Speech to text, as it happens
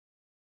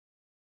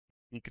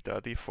Big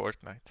Daddy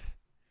Fortnite.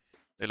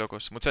 De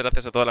locos. Muchas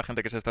gracias a toda la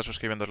gente que se está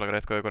suscribiendo, os lo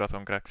agradezco de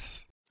corazón,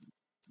 cracks.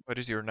 What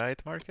is your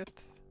night market?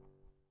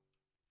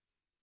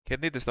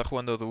 Kendit está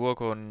jugando dúo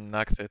con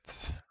Accet.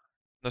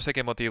 No sé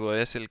qué motivo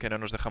es el que no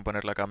nos dejan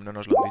poner la cam, no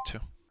nos lo han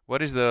dicho.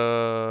 What is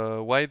the...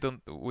 Why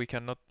don't we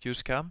cannot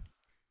use cam?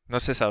 No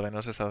se sabe,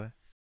 no se sabe.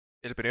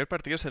 El primer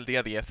partido es el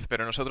día 10,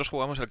 pero nosotros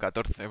jugamos el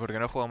 14, porque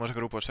no jugamos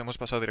grupos, hemos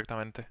pasado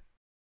directamente.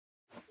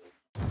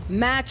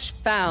 Match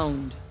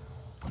found.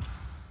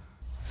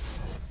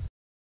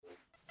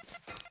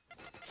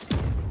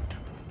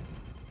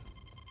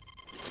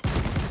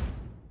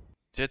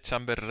 Jet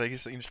Chamber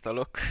Raze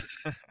Instalock.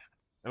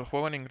 El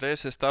juego en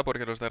inglés está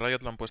porque los de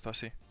Riot lo han puesto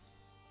así.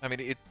 I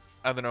mean, I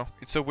don't know.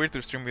 It's so weird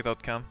to stream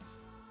without cam.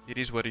 It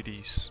is what it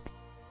is.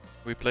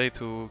 We play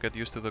to get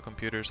used to the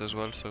computers as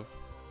well, so...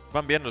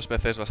 Van bien los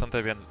PCs,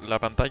 bastante bien. La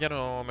pantalla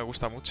no me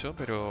gusta mucho,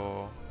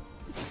 pero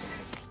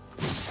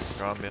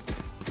van bien.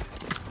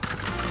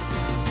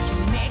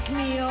 You make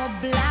me all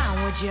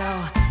blind with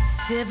your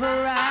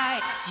civil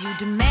rights. You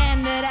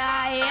demand that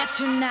I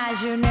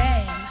eternize your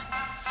name.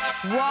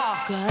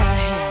 Walk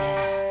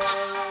ahead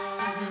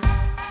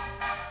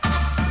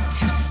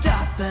to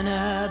stop and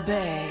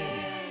obey.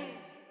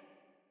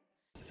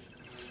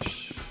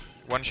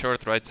 One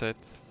short right side.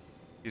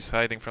 He's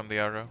hiding from the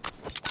arrow.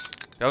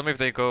 Tell me if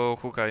they go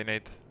hookah in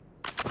 8.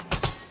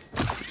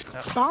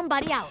 Bomb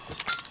buddy out.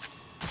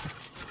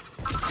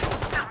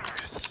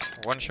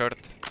 One short.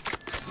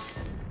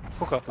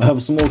 Hookah. I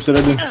have smokes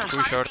ready.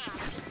 Two short.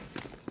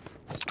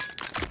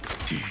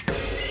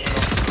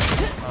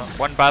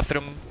 One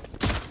bathroom.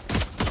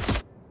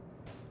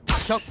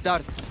 Shock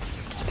dart.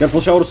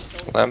 Careful showers.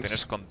 No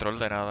tienes control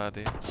de nada,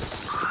 tío.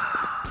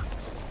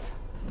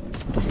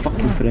 What a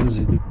fucking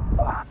frenzy, dude.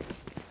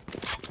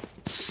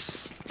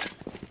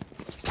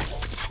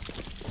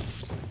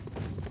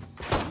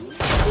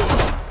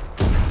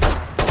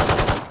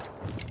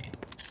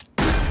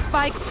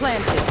 Spike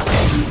planted.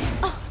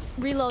 Oh,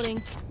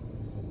 reloading.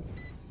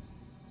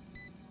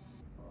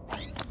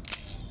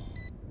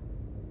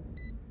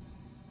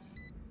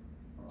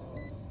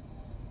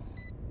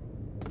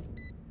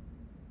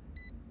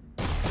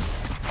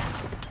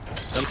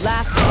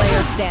 Last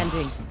player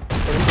standing.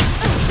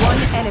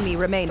 One enemy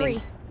remaining.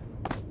 3.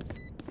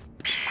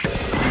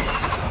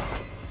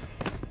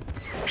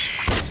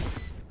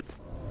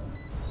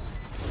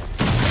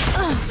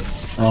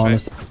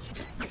 Honest.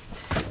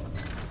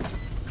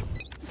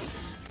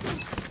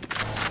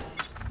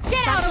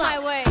 Get out of my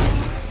way.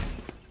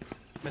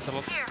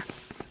 Metalot.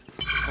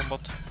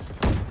 Combat.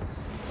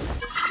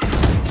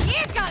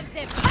 Here comes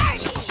the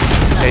party.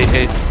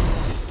 Hey.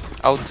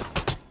 Out.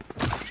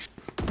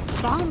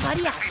 Bomb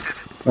buddy out.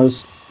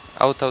 Nice.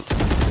 Out.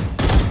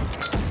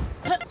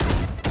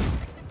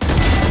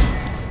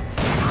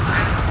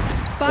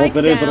 Spike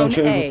Operator on down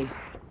chamber. A.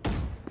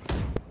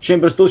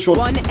 Chamber still short.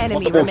 One enemy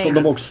on the box, on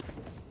the remaining. box.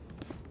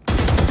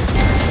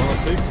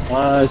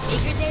 Nice.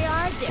 Bigger they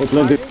are, the Oh,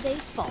 plenty. harder they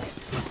fall.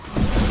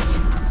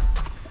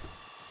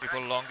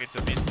 People long, it's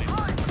a mid.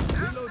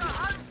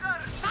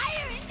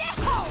 Fire in the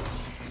hole.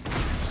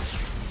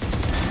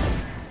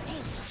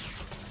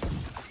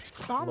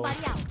 Bomb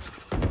buddy out.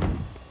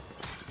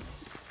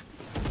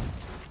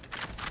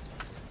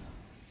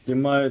 They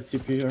might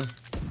TP here.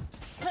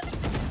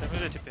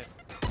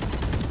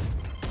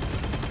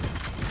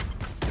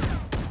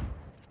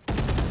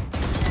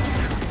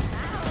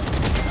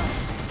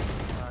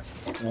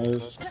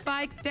 Nice.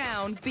 Spike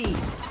down B.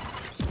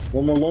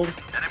 One more long.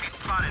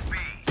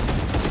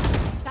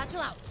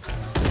 Satchel out.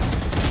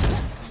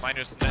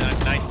 Minus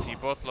 90,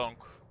 both long.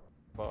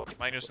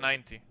 Minus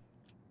 90.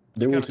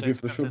 They will TP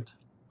for sure.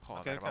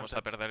 Joder, vamos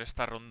a perder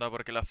esta ronda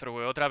porque la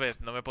throwé otra vez.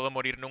 No me puedo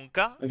morir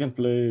nunca. I can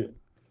play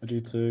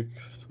retake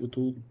with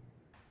all.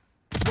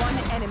 One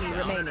enemy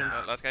remaining.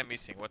 Last guy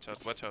missing. Watch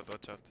out.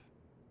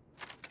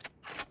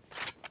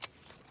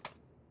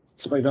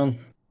 Spike down.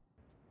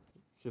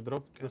 He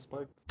dropped the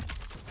spike.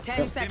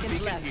 10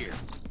 seconds left.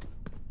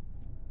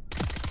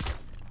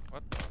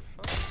 What the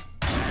fuck?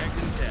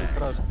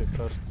 He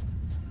crashed.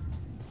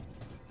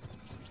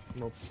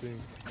 Not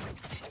seeing.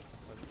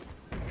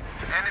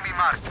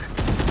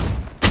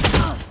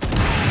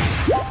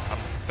 I'm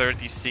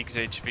 36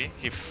 HP.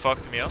 He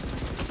fucked me up.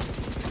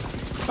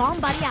 Bomb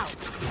buddy out.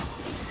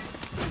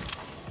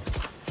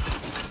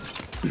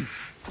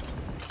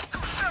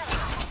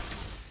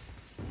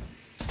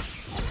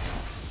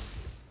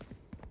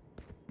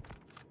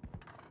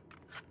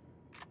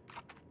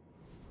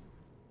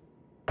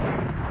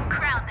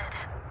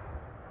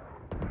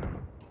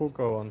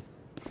 Hookah one.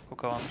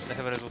 Hookah on. They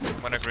have a result.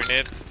 When a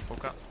grenade.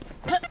 Hookah.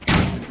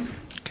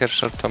 Care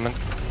short coming.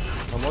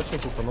 I'm watching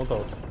hookah, not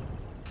out.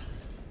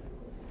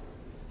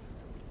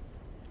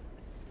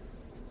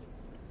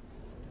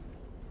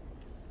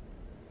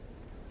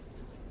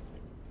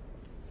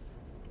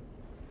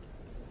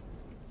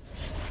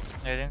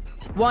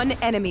 One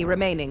enemy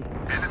remaining.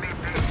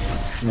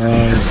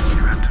 Nice.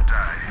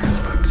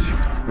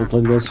 Well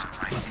played, guys.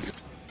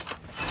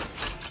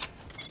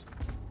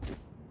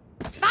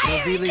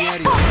 Fire in the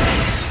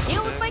hole.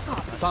 Deal with my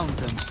call. Found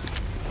them.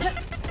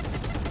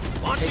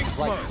 Launching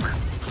smoke.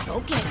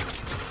 Okay.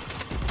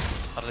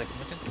 Are they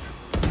committing?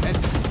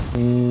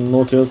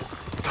 Not yet.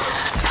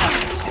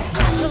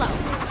 Chill out.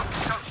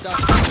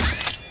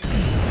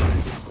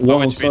 Low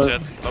One on HP side.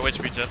 jet. Low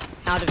HP jet.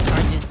 Out of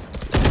charges.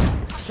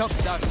 Shock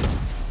down.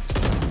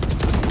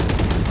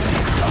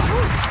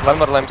 One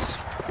more lamps.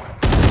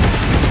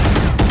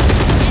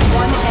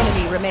 One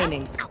enemy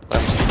remaining.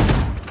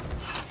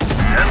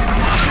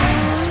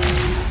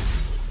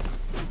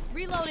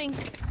 Reloading.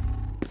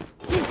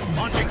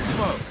 Launching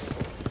smoke.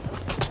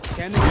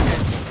 Scanning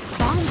ahead.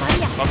 Bomb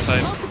buddy out.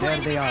 Upside. Multiple There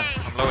they are.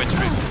 I'm low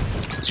HP.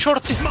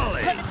 Short!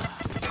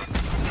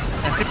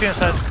 And TP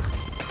inside.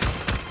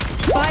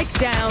 Spike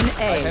down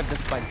I A. have the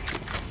spike.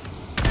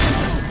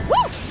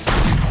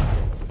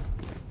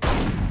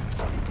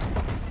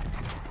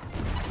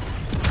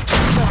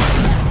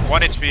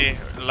 One HP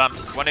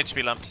lamps. 1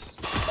 HP lamps.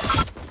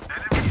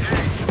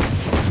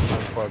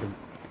 I'm fucking.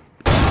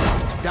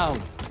 Down.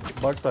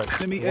 Backside.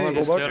 Enemy Wanna A go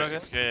is back? Clear, I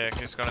guess? Yeah,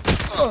 he's gonna.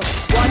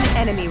 One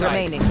enemy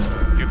remaining.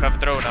 You have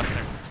drone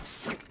after.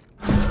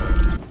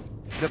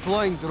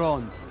 Deploying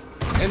drone.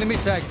 Enemy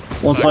tag.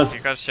 One Look, side. he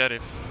has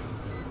sheriff.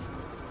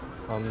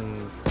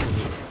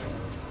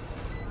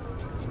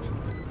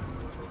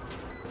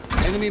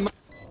 Enemy.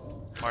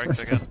 Marked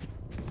again.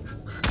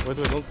 Wait,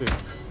 don't be.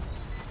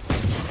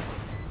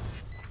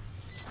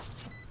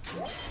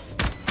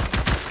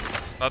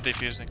 Not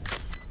defusing.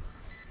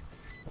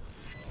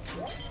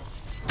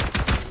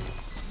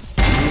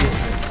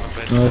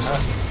 Nice.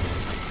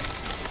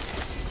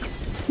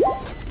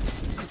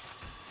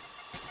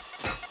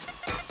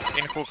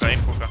 In hookah, in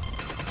hookah.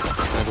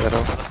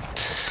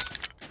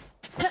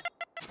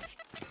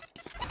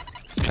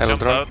 I will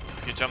drone.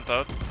 He jumped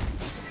out.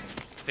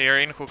 They are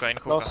in hookah, in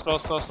hookah.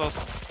 Close.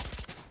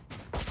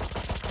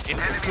 In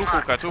two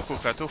hookah,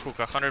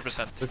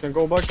 100%. We can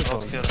go back if Oh,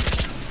 one. here.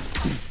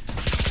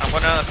 I'm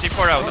gonna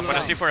C4 out,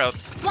 out.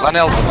 One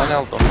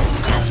elbow.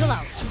 Chill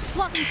out.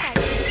 Blocking sight.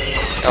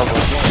 Elbow.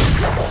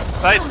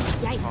 Side!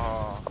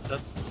 Yikes.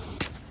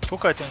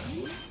 Hook, I think.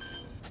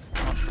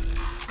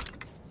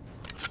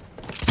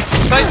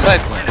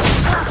 Side.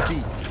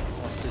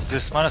 Is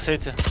this minus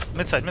 80?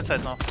 Mid-side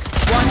now.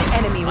 One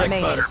enemy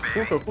remaining.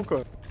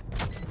 Hookah.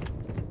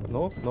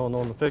 No,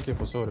 fake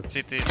info, sorry.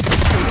 CT. We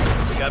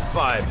got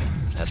 5.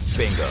 That's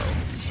bingo.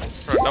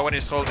 Bro, no one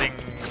is holding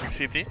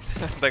CT.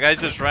 The guy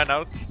just ran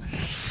out.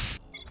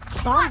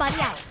 Bomb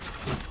buddy out.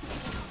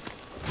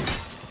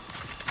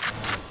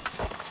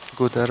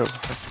 Good arrow.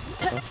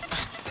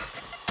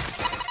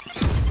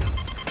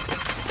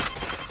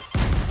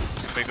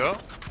 We go.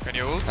 Can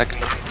you ult? I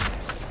can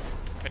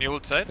Can you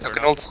ult side? I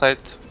can ult side.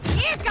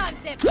 Here comes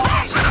the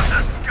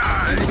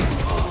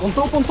On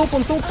top. On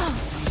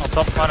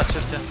top, minus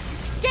 50.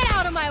 Get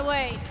out of my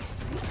way.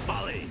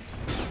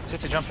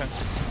 City jumping.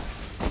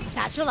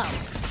 Satchel out.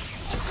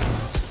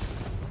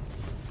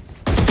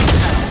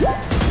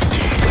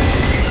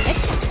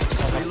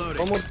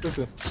 One more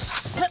city.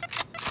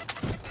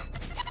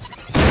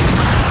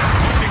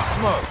 Launching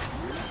smoke.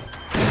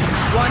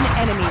 One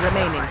enemy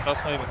remaining.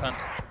 That's maybe behind.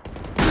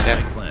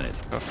 Yeah. Planet.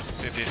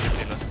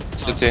 CT last.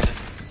 City.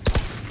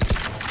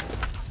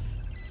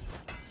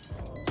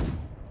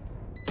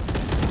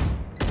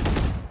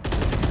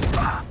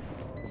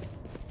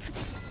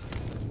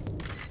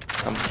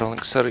 I'm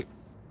trolling, sorry.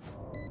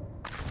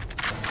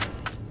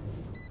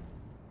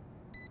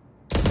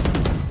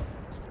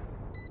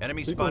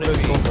 Enemy People spotted raise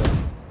B. contact.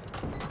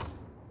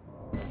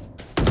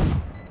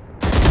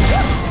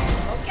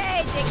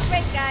 Okay, take a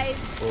break, guys.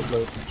 Well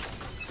played.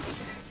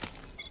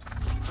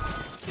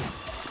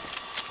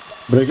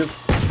 Break it.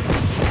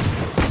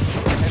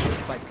 I have the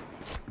spike.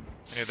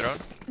 Can you drone?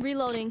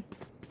 Reloading.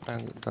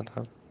 I don't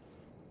have.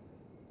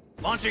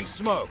 Launching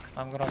smoke.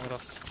 I'm gonna go.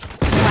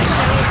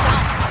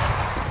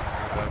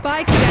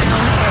 Spike down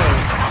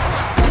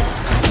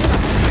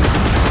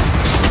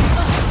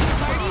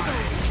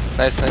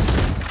Nice.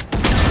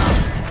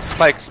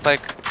 Spike.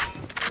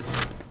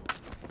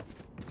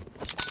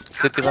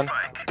 City one.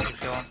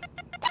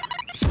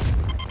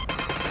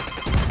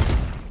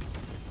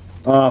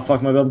 Ah,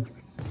 fuck, my bad.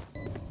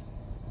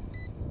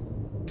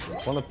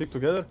 Wanna pick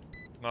together?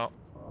 No.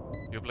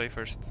 You play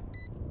first. A.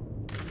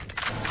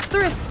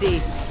 Thrifty.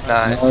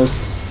 Nice. Nice.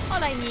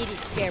 All I need is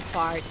spare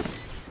parts.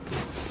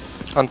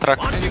 On track.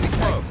 Launching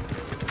smoke.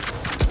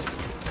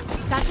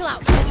 Satchel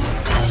out.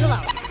 Satchel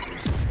out.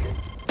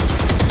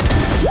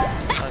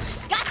 Nice.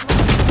 Got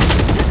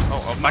one.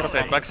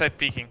 Oh, backside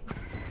peeking.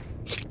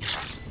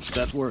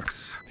 That works.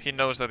 He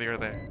knows that you're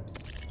there.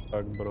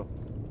 Fuck, bro.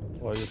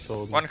 Why you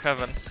told me? One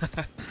heaven.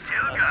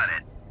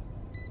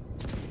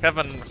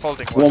 Heaven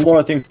holding One one. more,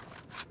 I think.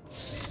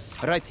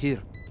 Right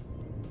here.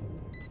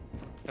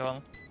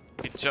 Young.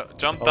 He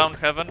jumped down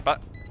heaven,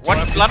 but one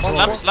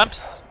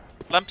lamps.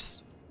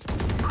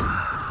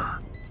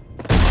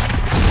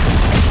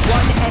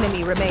 One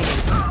enemy remaining.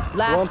 One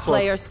Last close.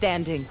 player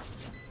standing.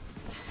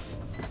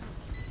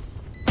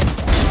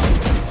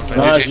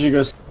 Nice, you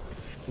guys.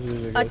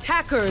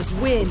 Attackers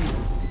win.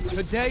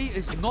 Today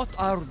is not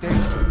our day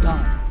to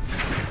die.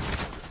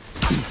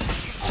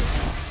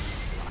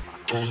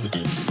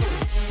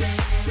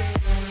 Bastante.